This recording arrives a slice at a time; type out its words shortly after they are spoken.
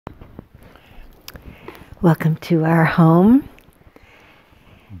Welcome to our home.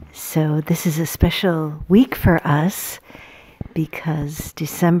 So this is a special week for us because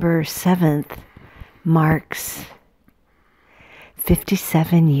December 7th marks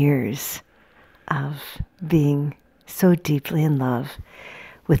 57 years of being so deeply in love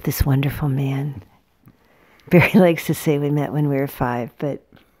with this wonderful man. Barry likes to say we met when we were 5, but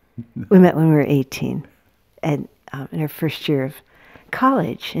we met when we were 18 and in our first year of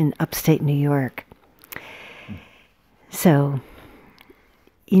college in upstate New York. So,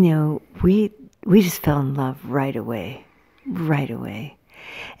 we just fell in love right away.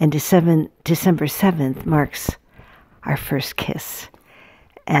 And December 7th marks our first kiss.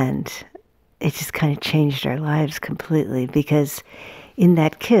 And it just kind of changed our lives completely because in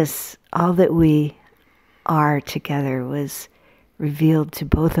that kiss, all that we are together was revealed to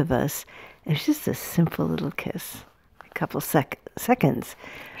both of us. It was just a simple little kiss, a couple seconds.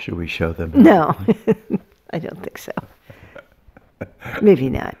 Should we show them? No, I don't think so. Maybe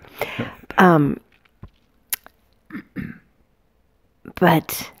not.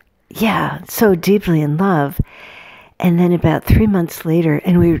 But yeah, so deeply in love. And then about 3 months later,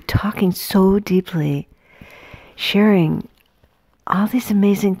 and we were talking so deeply, sharing all these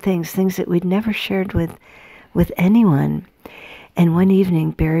amazing things that we'd never shared with anyone. And one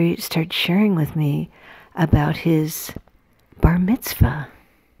evening, Barry started sharing with me about his bar mitzvah.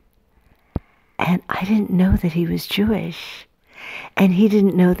 And I didn't know that he was Jewish. And he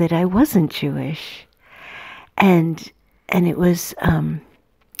didn't know that I wasn't Jewish. And it was, and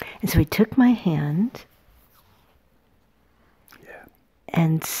so he took my hand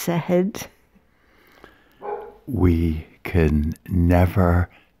and said, "We can never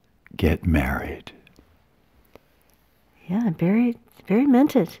get married." Yeah, Barry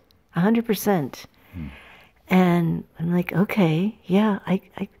meant it, 100%. And I'm like, okay, yeah, I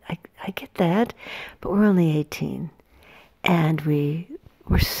get that, but we're only 18. And we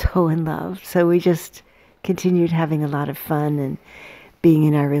were so in love. So we just continued having a lot of fun and being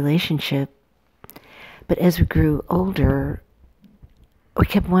in our relationship. But as we grew older, we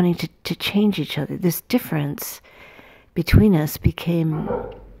kept wanting to change each other. This difference between us became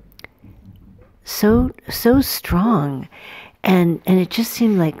so strong. And it just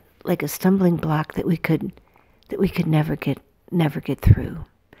seemed like a stumbling block that we could never get through.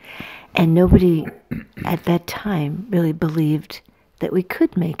 And nobody at that time really believed that we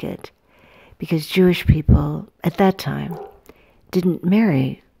could make it because Jewish people at that time didn't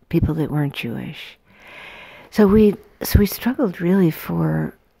marry people that weren't Jewish. So we struggled really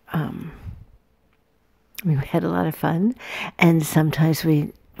for, we had a lot of fun, and sometimes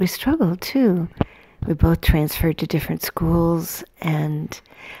we struggled too. We both transferred to different schools, and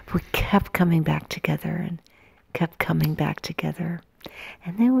we kept coming back together.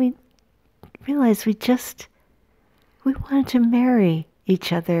 And then we realized we wanted to marry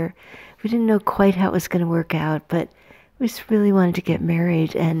each other. We didn't know quite how it was going to work out, but we just really wanted to get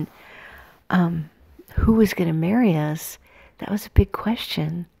married. And who was going to marry us? That was a big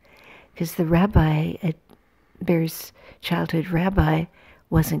question, because the rabbi, Barry's childhood rabbi,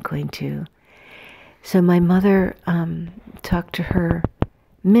 wasn't going to. So my mother talked to her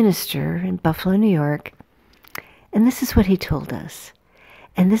minister in Buffalo, New York, and this is what he told us.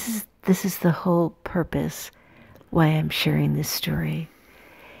 And this is the whole purpose why I'm sharing this story.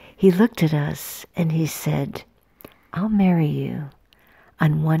 He looked at us and he said, "I'll marry you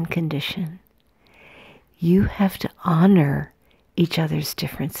on one condition. You have to honor each other's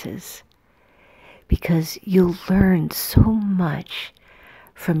differences because you'll learn so much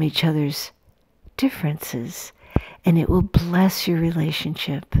from each other's differences and it will bless your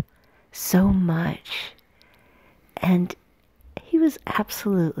relationship so much." And he was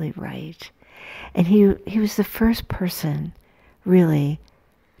absolutely right. And he was the first person really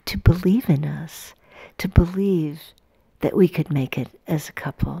to believe in us, to believe that we could make it as a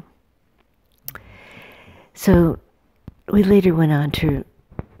couple. So we later went on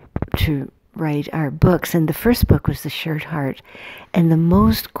to write our books, and the first book was The Shared Heart. And the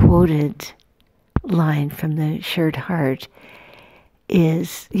most quoted line from The Shared Heart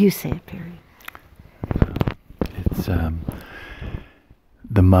is, you say it, Barry. It's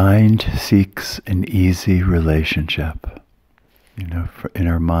the mind seeks an easy relationship. In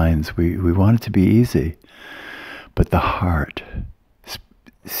our minds, we want it to be easy, but the heart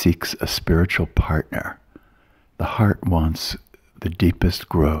seeks a spiritual partner. The heart wants the deepest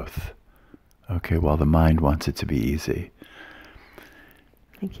growth. Okay, while the mind wants it to be easy.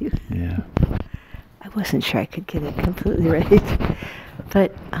 Thank you. Yeah. I wasn't sure I could get it completely right,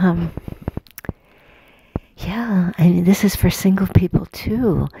 but yeah, I mean, this is for single people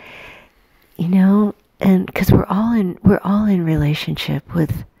too. and because we're all in relationship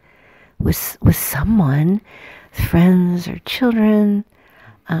with someone, friends or children,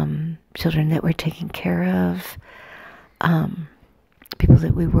 children that we're taking care of, people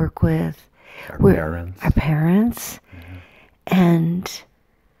that we work with, our parents, and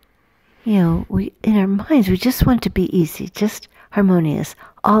we in our minds we just want to be easy, just harmonious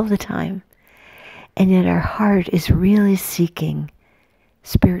all the time, and yet our heart is really seeking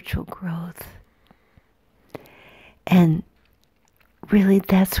spiritual growth, and really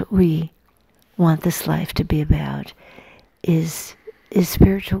that's what we want this life to be about, is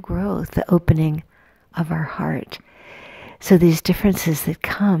spiritual growth, the opening of our heart. So these differences that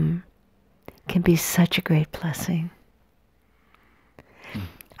come can be such a great blessing.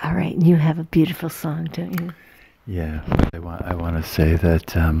 All right, you have a beautiful song, don't you? Yeah, I want to say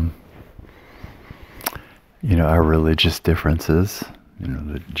that our religious differences,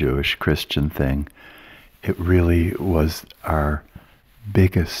 the Jewish Christian thing, it really was our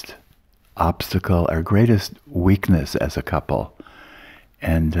biggest obstacle, our greatest weakness as a couple.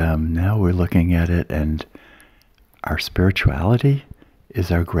 And now we're looking at it, and our spirituality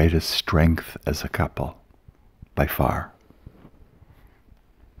is our greatest strength as a couple, by far.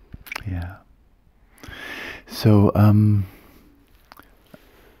 Yeah. So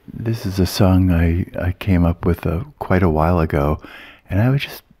this is a song I came up with quite a while ago, and I was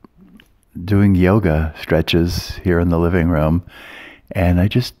just doing yoga stretches here in the living room, and I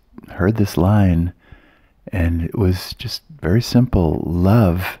just heard this line, and it was just very simple.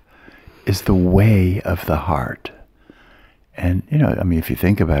 Love is the way of the heart. And, if you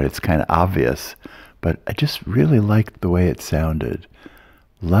think about it, it's kind of obvious, but I just really liked the way it sounded.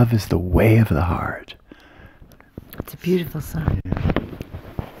 Love is the way of the heart. It's a beautiful song. Yeah.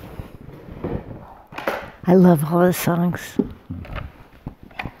 I love all the songs.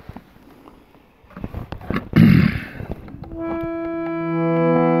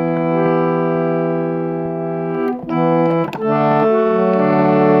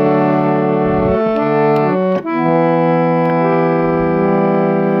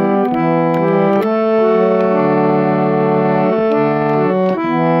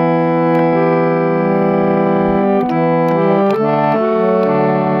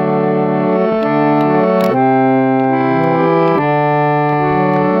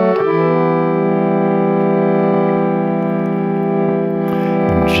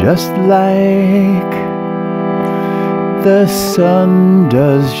 Just like the sun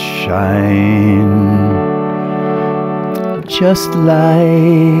does shine, just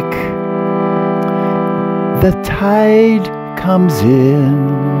like the tide comes in,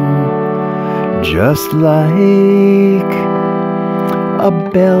 just like a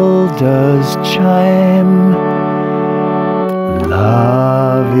bell does chime.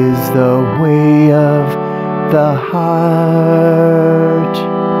 Love is the way of the heart.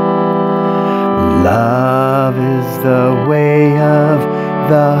 Love is the way of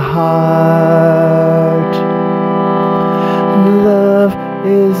the heart. Love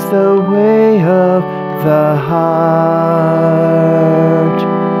is the way of the heart.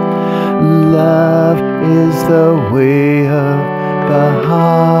 Love is the way of the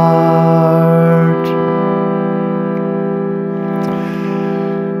heart.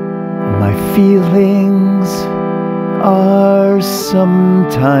 My feelings are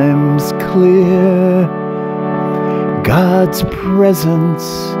sometimes clear. God's presence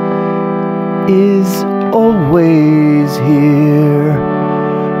is always here,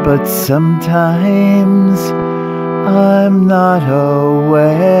 but sometimes I'm not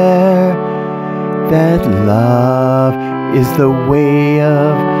aware that love is the way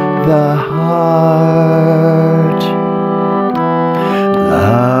of the heart.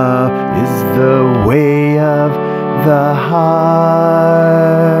 Love is the way of the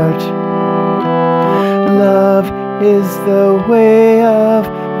heart. Love is the way of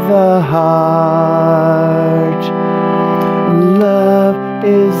the heart. Love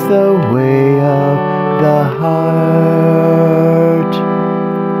is the way of the heart.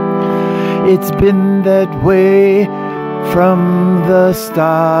 It's been that way from the start,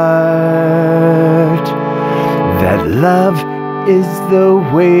 that love is the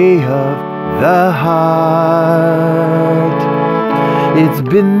way of the heart. It's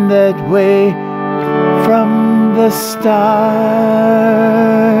been that way from the start,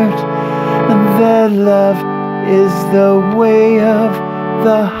 and that love is the way of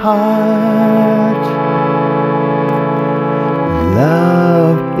the heart.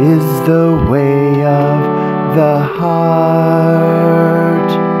 Love is the way of the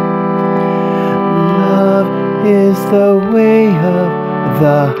heart. Love is the way of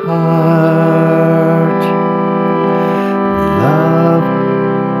the heart.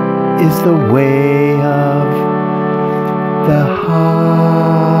 is the way of the heart.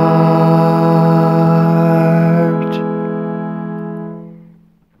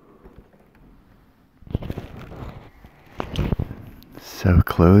 So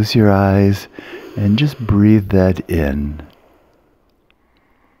close your eyes and just breathe that in.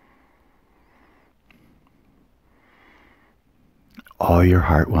 All your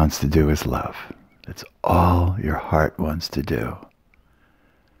heart wants to do is love. That's all your heart wants to do.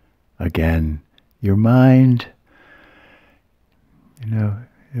 Again, your mind,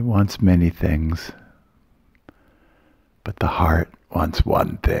 it wants many things, but the heart wants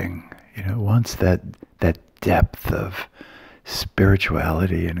one thing. It wants that depth of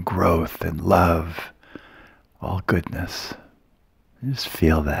spirituality and growth and love, all goodness. Just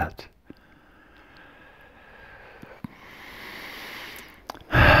feel that.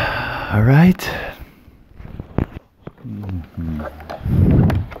 All right. Mm-hmm.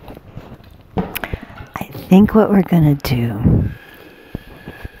 I think what we're going to do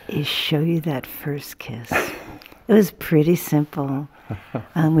is show you that first kiss. It was pretty simple.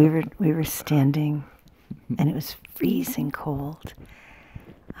 We were standing, and it was freezing cold.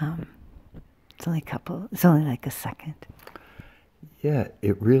 It's only like a second. Yeah,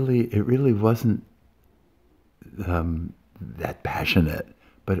 it really wasn't that passionate,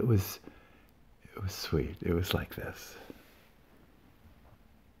 but it was sweet. It was like this.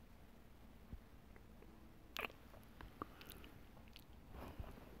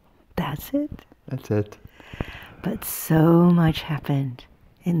 That's it. That's it. But so much happened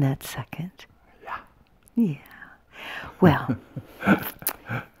in that second. Yeah. Yeah. Well,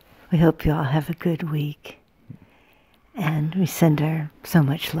 we hope you all have a good week. And we send our so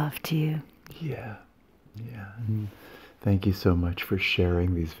much love to you. Yeah. Yeah. And thank you so much for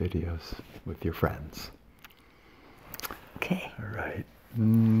sharing these videos with your friends. Okay. All right.